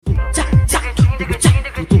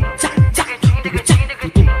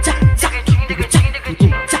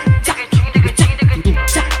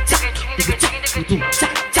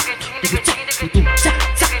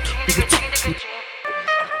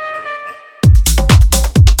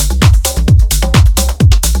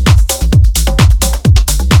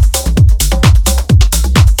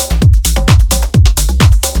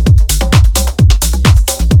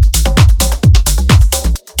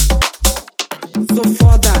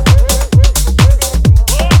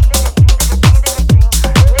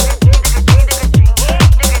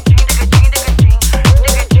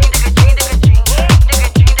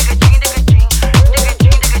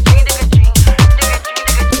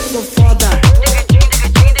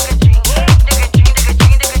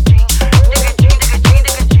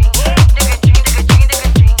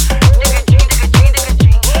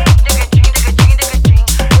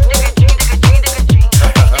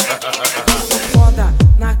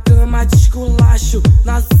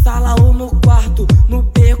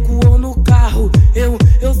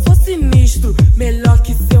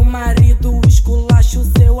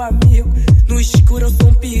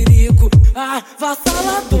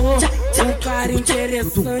cara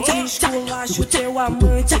interessante, esculacho teu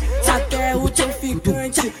amante, até o teu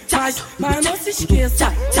ficante. Mas não se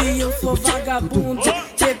esqueça que eu sou vagabundo,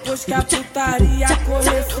 depois que a putaria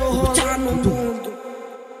começou a rolar no mundo.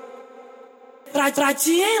 Pra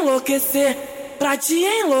te enlouquecer, pra te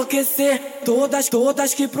enlouquecer,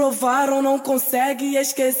 todas que provaram não conseguem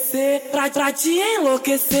esquecer. Pra te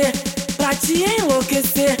enlouquecer, pra te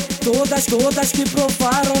enlouquecer, todas que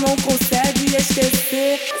provaram não conseguem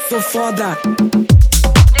esquecer. Sou foda.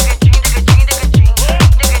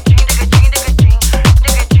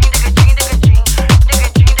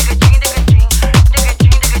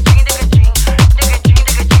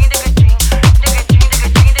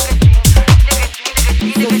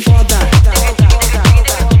 Sou foda.